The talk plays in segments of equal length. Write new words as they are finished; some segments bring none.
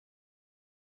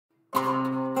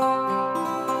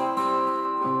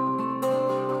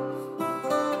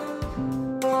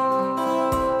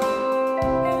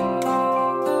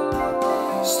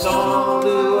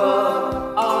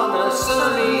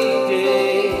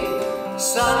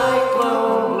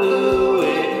cyclone blew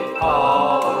it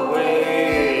all away.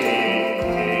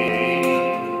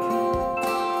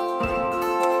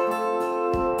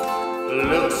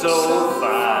 Looks so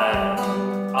fine,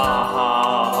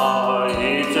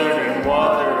 he's turning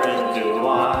water into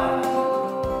wine.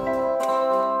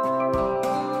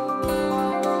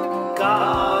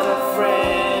 Got a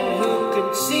friend who can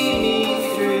see me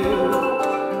through.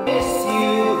 If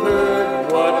you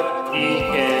heard what he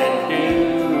can do.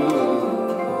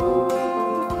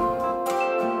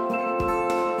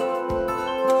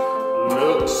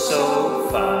 Looks so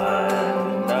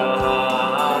fine,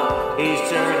 he's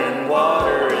turning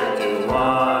water into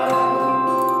wine.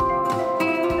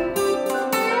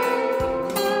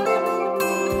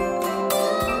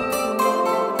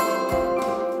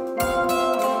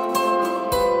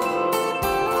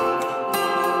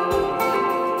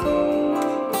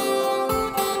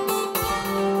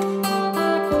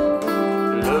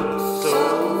 Looks so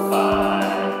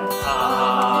fine,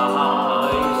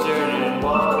 he's turning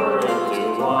water into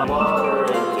wine, water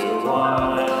into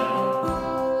wine.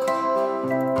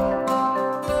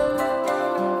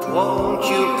 Won't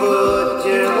you put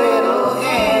your little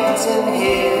hands in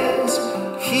his?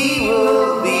 He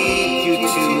will lead you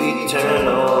to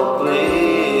eternal bliss.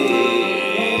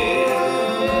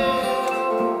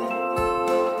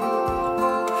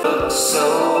 Looks so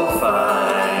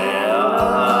fine,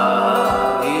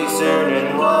 he's turning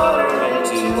water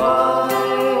into wine.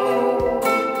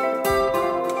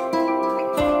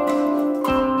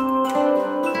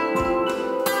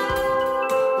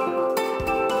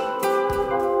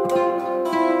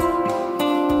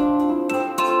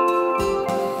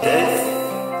 Death,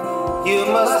 you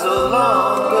must no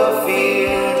longer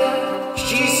fear.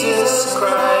 Jesus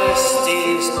Christ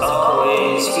is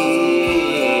always here.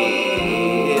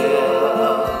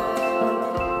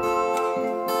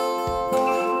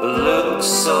 Looks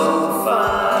so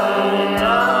fine,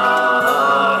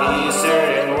 he's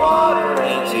turning water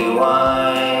into wine.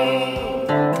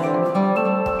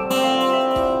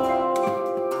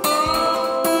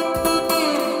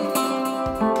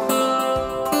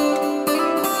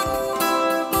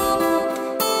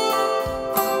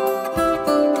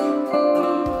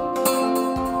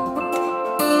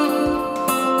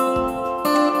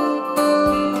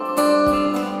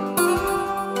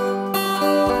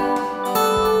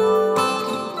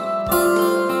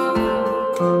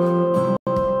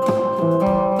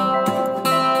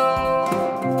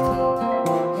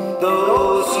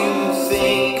 Those you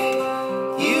think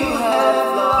you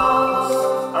have lost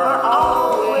are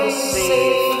always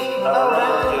safe around.